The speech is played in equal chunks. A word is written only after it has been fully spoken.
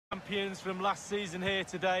champions from last season here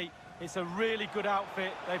today. It's a really good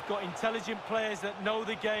outfit. They've got intelligent players that know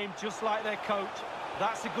the game just like their coach.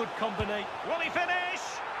 That's a good combination. Will he finish?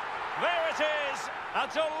 There it is. A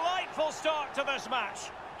delightful start to this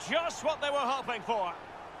match. Just what they were hoping for.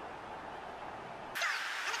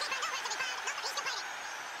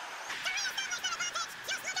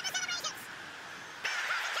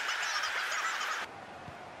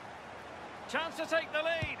 Chance to take the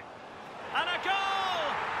lead. And a goal!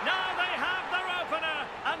 Now they have their opener,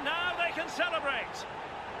 and now they can celebrate.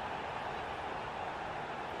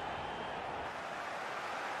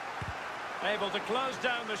 Able to close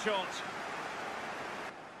down the shot.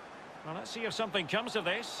 Well, let's see if something comes of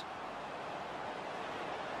this.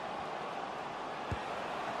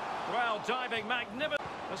 Well, diving magnificent.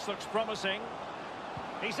 This looks promising.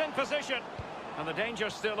 He's in position, and the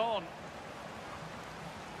danger's still on.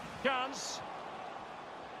 Chance.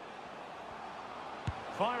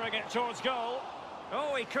 Firing it towards goal.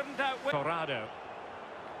 Oh, he couldn't outwit Corrado.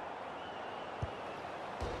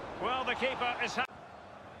 Well, the keeper is...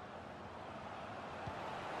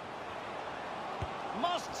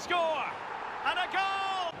 Must score! And a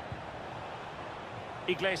goal!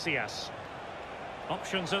 Iglesias.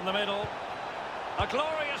 Options in the middle. A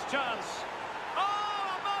glorious chance.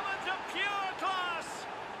 Oh, a moment of pure class!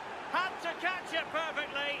 Had to catch it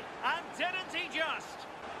perfectly, and didn't he just?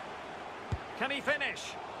 Can he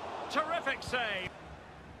finish? Terrific save.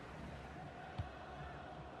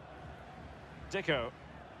 Dico.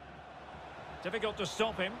 Difficult to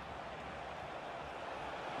stop him.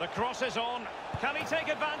 The cross is on. Can he take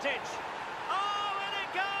advantage? Oh, and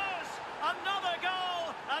it goes! Another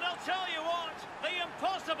goal! And I'll tell you what, the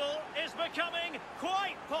impossible is becoming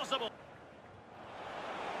quite possible.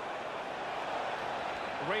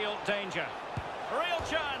 Real danger. Real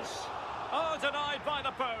chance. Oh, denied by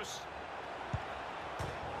the post.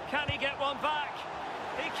 Can he get one back?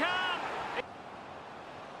 He can!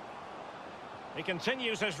 He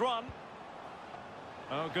continues his run.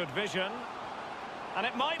 Oh, good vision. And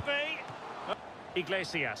it might be...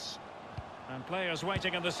 Iglesias. And players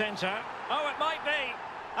waiting in the centre. Oh, it might be.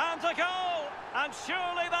 And a goal! And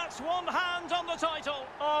surely that's one hand on the title.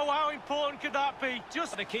 Oh, how important could that be?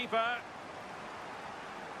 Just the keeper.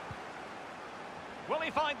 Will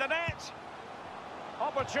he find the net?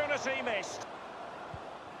 Opportunity missed.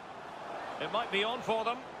 It might be on for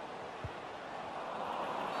them.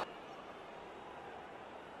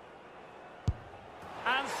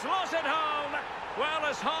 And slots it home. Well,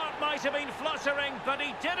 his heart might have been fluttering, but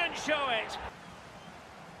he didn't show it.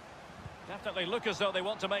 Definitely look as though they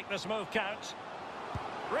want to make this move count.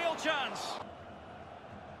 Real chance.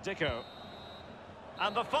 Dico.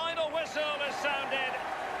 And the final whistle is sounded.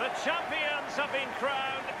 The champions have been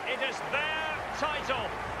crowned. It is their title.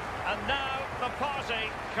 And now the party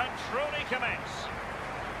can truly commence.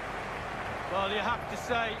 Well, you have to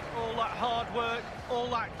say, all that hard work, all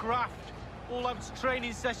that graft, all those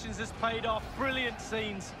training sessions has paid off. Brilliant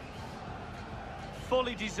scenes.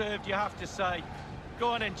 Fully deserved, you have to say.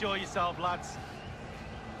 Go and enjoy yourself, lads.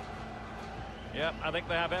 Yep, I think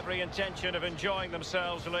they have every intention of enjoying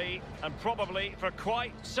themselves, Lee, and probably for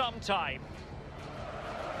quite some time.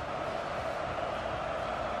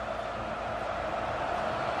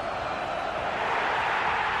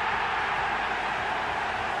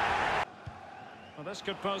 Well, this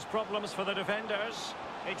could pose problems for the defenders.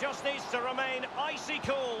 He just needs to remain icy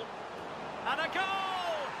cool. And a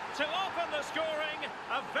goal to open the scoring.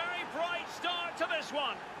 A very bright start to this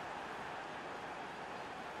one.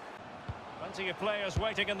 Plenty of players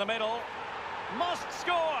waiting in the middle. Must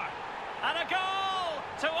score. And a goal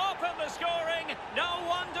to open the scoring. No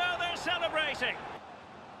wonder they're celebrating.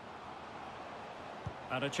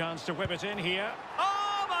 And a chance to whip it in here.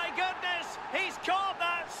 Oh, my goodness. He's caught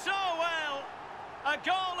that so well. A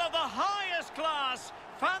goal of the highest class.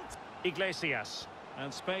 Iglesias.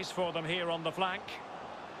 And space for them here on the flank.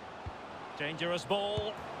 Dangerous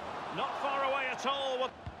ball. Not far away at all.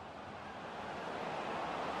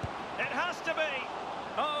 It has to be.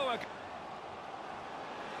 Oh,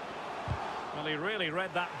 well, he really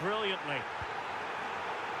read that brilliantly.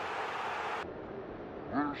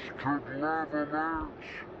 This could never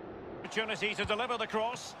match. Opportunity to deliver the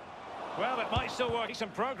cross. Well, it might still work. Some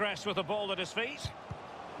progress with the ball at his feet.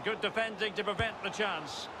 Good defending to prevent the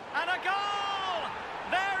chance. And a goal!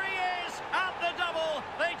 There he is at the double.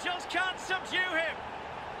 They just can't subdue him.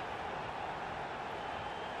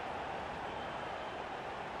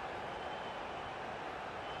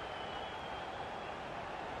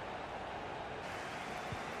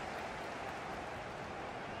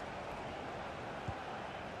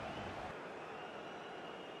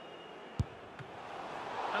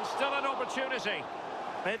 And Still an opportunity.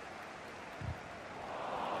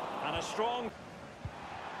 And a strong...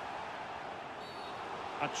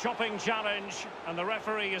 A chopping challenge, and the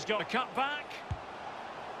referee has got a cut back.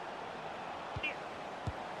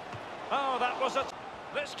 Oh, that was a...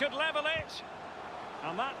 This could level it.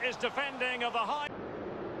 And that is defending of the high...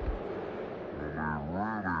 And he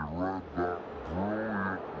really read that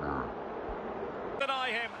brilliantly.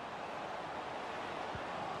 Deny him.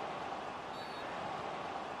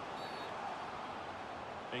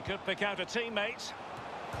 He could pick out a teammate.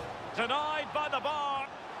 Denied by the bar.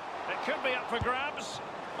 It could be up for grabs.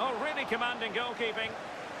 Oh, really commanding goalkeeping.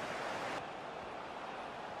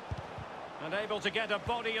 And able to get a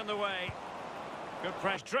body in the way. Good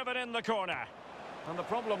press driven in the corner. And the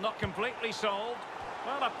problem not completely solved.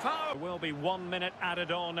 Well, a power... There will be 1 minute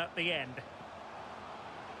added on at the end.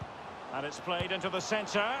 And it's played into the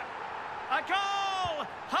centre. A goal!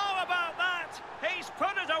 How about that? He's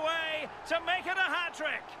put it away to make it a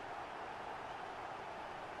hat-trick.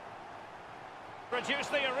 Reduce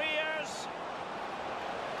the arrears.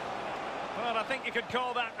 Well, I think you could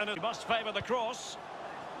call that, and it must favour the cross.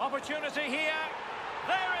 Opportunity here.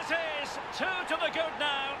 There it is. 2 to the good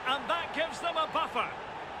now, and that gives them a buffer.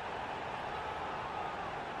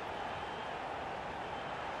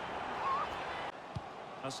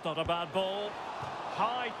 That's not a bad ball.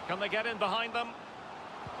 High. Can they get in behind them?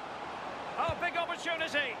 Oh, big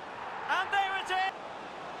opportunity. And there it is.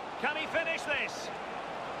 Can he finish this?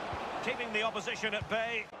 Keeping the opposition at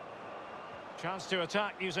bay. Chance to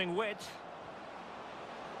attack using width.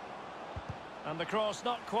 And the cross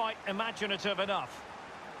not quite imaginative enough.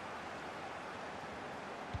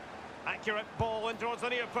 Accurate ball in towards the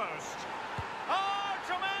near post. Oh,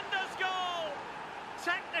 tremendous goal!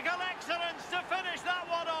 Technical excellence to finish that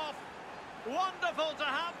one off. Wonderful to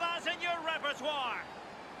have that in your repertoire.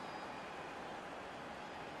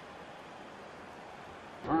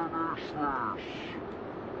 Finish this.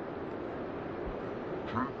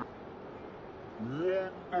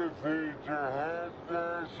 Wonderful to have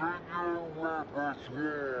this in your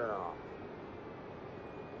repertoire.